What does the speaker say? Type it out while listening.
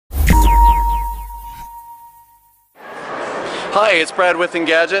Hi, it's Brad with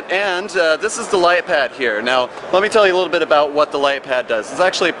Engadget, and this is the LightPad here. Now, let me tell you a little bit about what the LightPad does. It's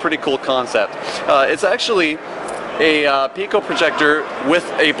actually a pretty cool concept. It's actually a Pico projector with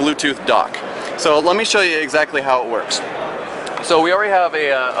a Bluetooth dock. So let me show you exactly how it works. So we already have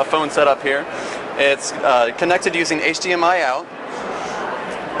a phone set up here. It's connected using HDMI out,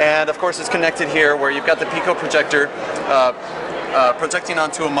 and of course it's connected here where you've got the Pico projector projecting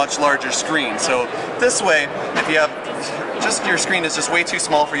onto a much larger screen. So this way, if you have your screen is just way too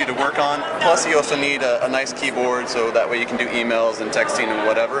small for you to work on, plus you also need a nice keyboard so that way you can do emails and texting and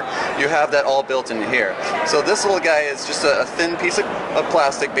whatever. You have that all built in here. So this little guy is just a thin piece of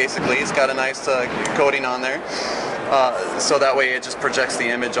plastic basically. It's got a nice coating on there, so that way it just projects the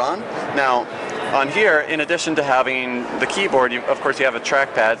image on. Now on here, in addition to having the keyboard, of course you have a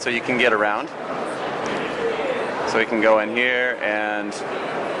trackpad so you can get around. So we can go in here and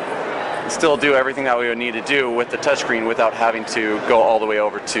still do everything that we would need to do with the touchscreen without having to go all the way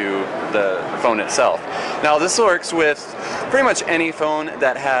over to the phone itself. Now this works with pretty much any phone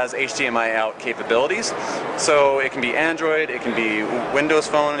that has HDMI out capabilities. So it can be Android, it can be Windows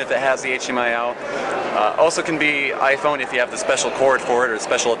Phone if it has the HDMI out. Also can be iPhone if you have the special cord for it or a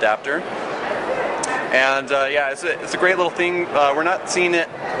special adapter. And yeah, it's a great little thing. We're not seeing it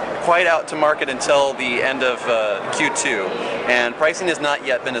quite out to market until the end of Q2, and pricing has not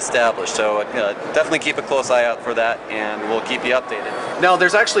yet been established, so definitely keep a close eye out for that, and we'll keep you updated. Now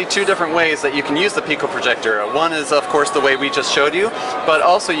there's actually two different ways that you can use the Pico projector. One is of course the way we just showed you, but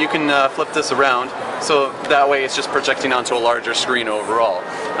also you can flip this around, so that way it's just projecting onto a larger screen overall.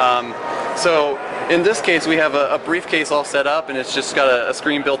 So in this case we have a briefcase all set up, and it's just got a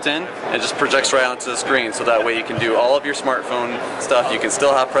screen built in and it just projects right onto the screen, so that way you can do all of your smartphone stuff. You can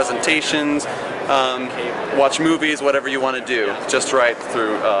still have presentations, watch movies, whatever you want to do, just right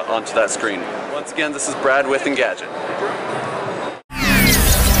through onto that screen. Once again, this is Brad with Engadget.